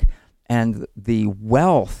back, and the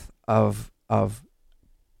wealth of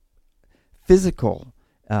physical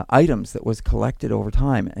items that was collected over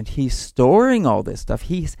time. And he's storing all this stuff.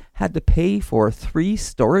 He's had to pay for 3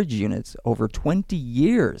 storage units over 20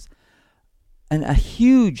 years, and a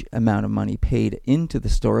huge amount of money paid into the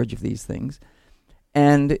storage of these things.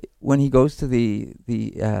 And when he goes to the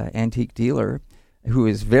antique dealer, who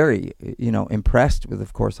is very, impressed with,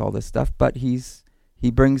 of course, all this stuff, but he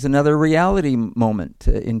brings another reality moment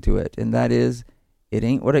into it, and that is, it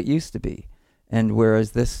ain't what it used to be. And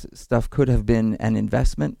whereas this stuff could have been an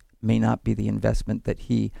investment, may not be the investment that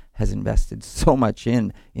he has invested so much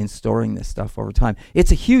in storing this stuff over time.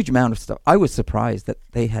 It's a huge amount of stuff. I was surprised that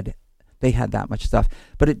they had that much stuff,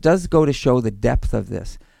 but it does go to show the depth of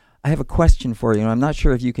this. I have a question for you, and I'm not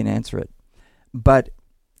sure if you can answer it, but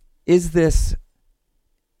is this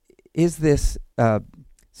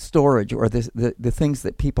storage, or the things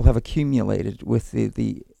that people have accumulated with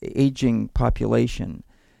the aging population,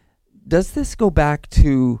 does this go back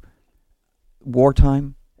to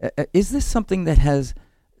wartime? Is this something that has,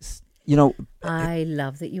 I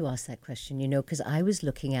love that you asked that question, because I was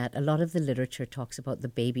looking at a lot of the literature talks about the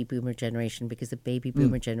baby boomer generation, because the baby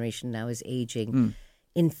boomer generation now is aging.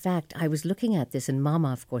 In fact, I was looking at this, and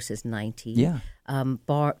Mama, of course, is 90. Yeah.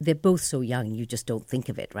 They're both so young, you just don't think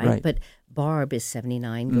of it, right? But Barb is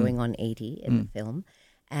 79, going on 80 in the film.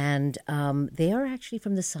 And they are actually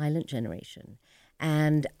from the silent generation.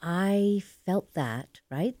 And I felt that,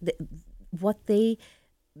 right?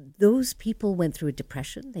 Those people went through a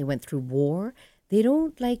depression. They went through war. They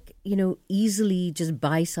don't, easily just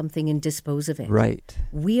buy something and dispose of it. Right.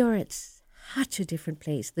 We are at such a different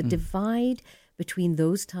place. The divide between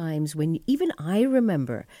those times when even I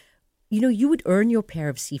remember, you would earn your pair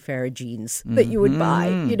of Seafarer jeans that you would buy,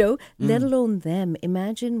 let alone them.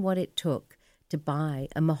 Imagine what it took to buy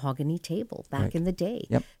a mahogany table back in the day,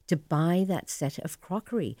 to buy that set of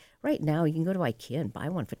crockery. Right now, you can go to IKEA and buy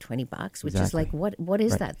one for $20, which is like, what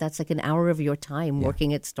is that? That's like an hour of your time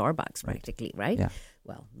working at Starbucks practically, right? Yeah.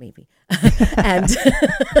 Well, maybe.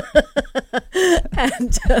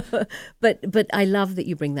 But I love that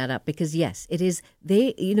you bring that up, because yes, it is,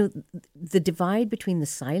 the divide between the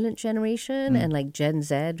silent generation and like Gen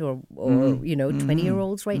Z or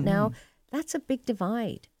 20-year-olds right now, that's a big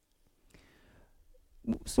divide.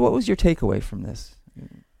 So what was your takeaway from this?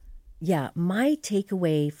 Yeah, my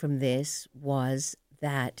takeaway from this was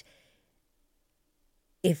that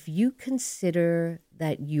if you consider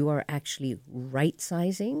that you are actually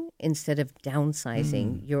right-sizing instead of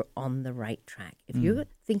downsizing, you're on the right track. If you're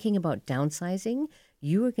thinking about downsizing,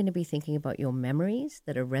 you are going to be thinking about your memories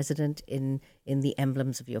that are resident in the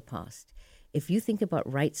emblems of your past. If you think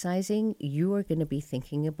about right-sizing, you are going to be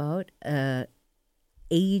thinking about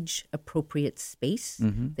age-appropriate space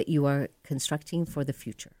that you are constructing for the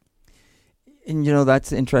future. And,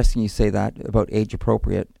 that's interesting you say that about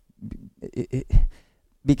age-appropriate.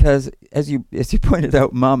 Because as you pointed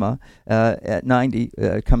out, Mama at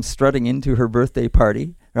 90 comes strutting into her birthday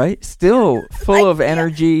party, right? Still full of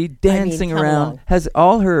energy, dancing around, has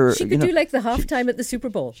all her. She could do like the halftime at the Super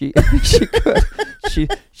Bowl. She could.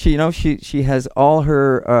 She has all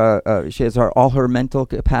her all her mental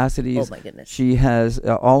capacities. Oh my goodness. She has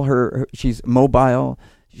all her. She's mobile.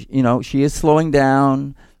 She is slowing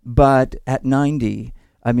down, but at 90.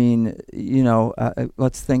 I mean,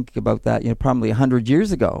 let's think about that. Probably 100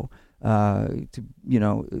 years ago,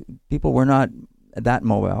 people were not that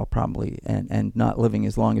mobile probably, and not living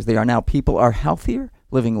as long as they are now. People are healthier,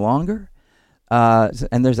 living longer,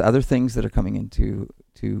 and there's other things that are coming into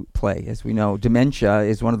play. As we know, dementia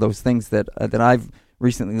is one of those things that I've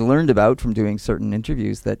recently learned about from doing certain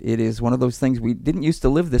interviews. That it is one of those things we didn't used to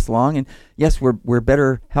live this long, and yes, we're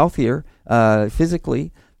better, healthier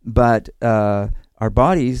physically, but our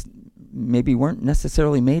bodies maybe weren't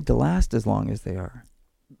necessarily made to last as long as they are.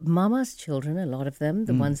 Mama's children, a lot of them,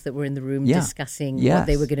 the ones that were in the room discussing Yes. what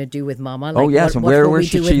they were going to do with Mama. Oh, yes, and what where will we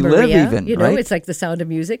should do she with live Maria? even, You know, right? it's like The Sound of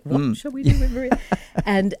Music. What shall we do with Maria?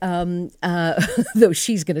 And though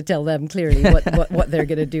she's going to tell them clearly what they're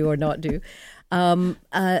going to do or not do.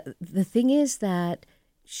 The thing is that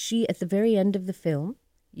she, at the very end of the film,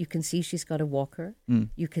 you can see she's got a walker.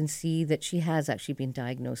 You can see that she has actually been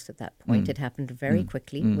diagnosed at that point. It happened very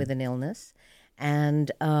quickly with an illness. And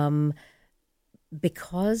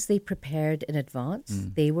because they prepared in advance,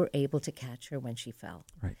 they were able to catch her when she fell.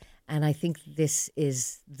 Right. And I think this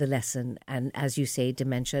is the lesson. And as you say,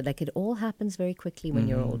 dementia, like it all happens very quickly when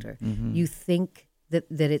you're older. You think that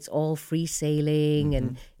it's all free sailing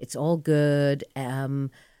and it's all good.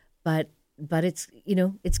 But it's, you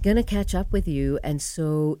know, it's going to catch up with you. And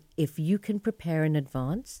so if you can prepare in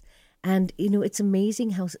advance, and, you know, it's amazing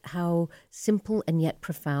how simple and yet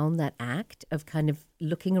profound that act of kind of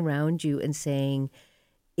looking around you and saying,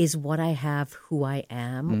 is what I have who I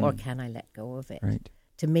am, or can I let go of it? Right.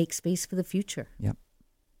 To make space for the future. Yep.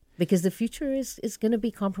 Because the future is going to be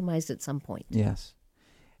compromised at some point. Yes.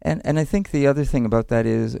 And I think the other thing about that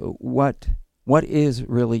is what is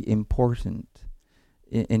really important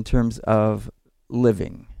in terms of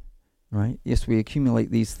living, right? Yes, we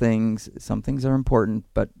accumulate these things. Some things are important,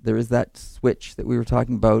 but there is that switch that we were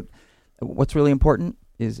talking about. What's really important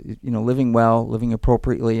is, you know, living well, living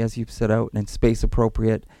appropriately, as you've set out, and space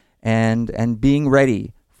appropriate, and being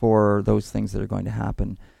ready for those things that are going to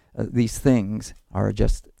happen. These things are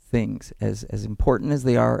just things, as important as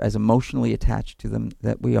they are, as emotionally attached to them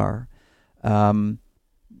that we are. You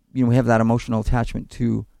know, we have that emotional attachment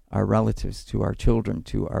to our relatives, to our children,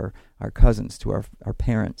 to our cousins, to our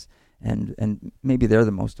parents. And maybe they're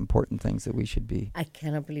the most important things that we should be. I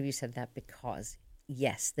cannot believe you said that, because,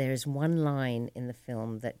 yes, there's one line in the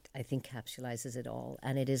film that I think capsulizes it all.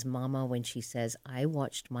 And it is Mama when she says, I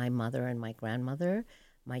watched my mother and my grandmother.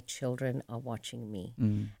 My children are watching me.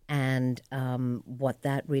 And what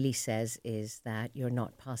that really says is that you're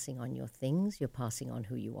not passing on your things, you're passing on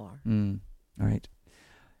who you are. All right.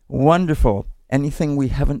 Wonderful. Anything we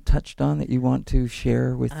haven't touched on that you want to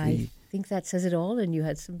share with I think that says it all, and you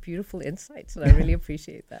had some beautiful insights, and I really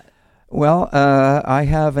appreciate that. Well, I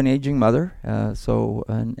have an aging mother, and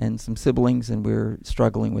some siblings, and we're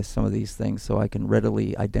struggling with some of these things, so I can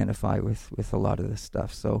readily identify with a lot of this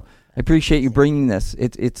stuff. So I appreciate you bringing this.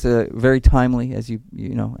 It's very timely, as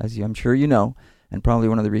I'm sure you know, and probably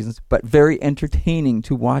one of the reasons, but very entertaining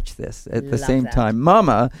to watch this at the same time.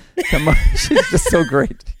 Mama, come on, she's just so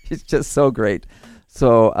great. She's just so great.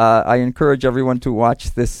 So I encourage everyone to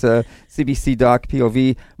watch this CBC Doc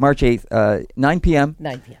POV, March 8th, 9 p.m.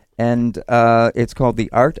 9 p.m. And it's called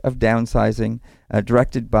The Art of Downsizing,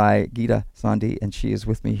 directed by Geeta Sandhi, and she is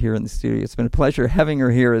with me here in the studio. It's been a pleasure having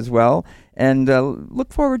her here as well. And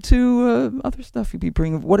look forward to other stuff you'll be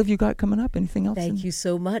bringing. What have you got coming up? Anything else? Thank you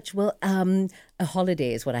so much. Well, a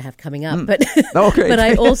holiday is what I have coming up. But okay. But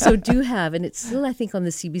I also do have, and it's still, I think, on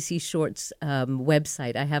the CBC Shorts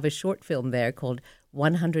website, I have a short film there called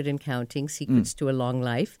 100 and Counting, Secrets to a Long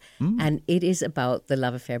Life. And it is about the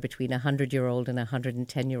love affair between a 100-year-old and a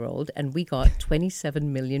 110-year-old. And we got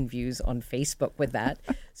 27 million views on Facebook with that.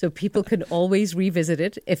 So people can always revisit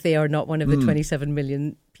it if they are not one of the 27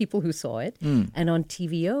 million people who saw it. And on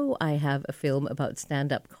TVO, I have a film about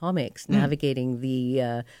stand-up comics navigating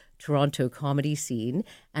the Toronto comedy scene.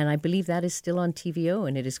 And I believe that is still on TVO,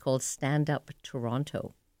 and it is called Stand Up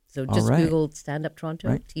Toronto. So just Google Stand Up Toronto,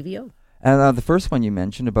 TVO. And the first one you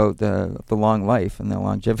mentioned about the long life and the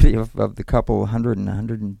longevity of the couple, 100 and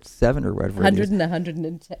 107 or whatever 100 it is. and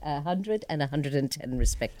 100 and 110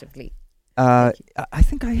 respectively. I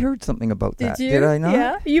think I heard something about that. Did you? Did I not?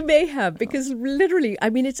 Yeah, you may have, because literally, I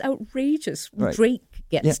mean, it's outrageous. Right. Drake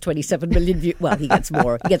gets 27 million views. Well, he gets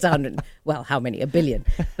more. He gets 100. Well, how many? A billion.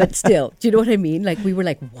 But still, do you know what I mean? Like, we were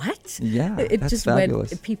like, what? Yeah, it that's just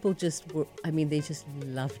fabulous. People just were, I mean, they just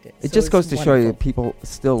loved it. It So just goes it's to show you wonderful. that people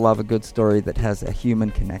still love a good story that has a human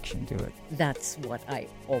connection to it. That's what I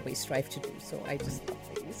always strive to do. So I just love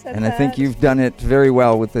that you said And that. I think you've done it very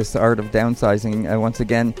well with this Art of Downsizing. Once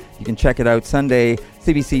again, you can check it out Sunday,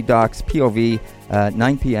 CBC Docs POV,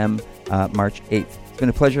 9 p.m., March 8th. It's been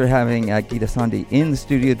a pleasure having Geeta Sandhi in the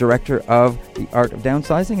studio, director of The Art of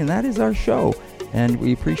Downsizing, and that is our show. And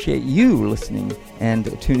we appreciate you listening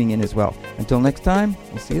and tuning in as well. Until next time,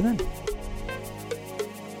 we'll see you then.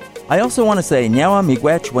 I also want to say Nyawa,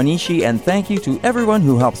 Miigwech, Wanishi, and thank you to everyone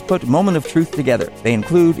who helps put Moment of Truth together. They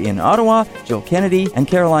include in Ottawa, Jill Kennedy and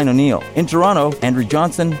Caroline O'Neill. In Toronto, Andrew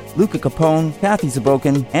Johnson, Luca Capone, Kathy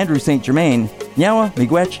Zabokin, Andrew St. Germain. Nyawa,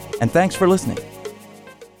 Miigwech, and thanks for listening.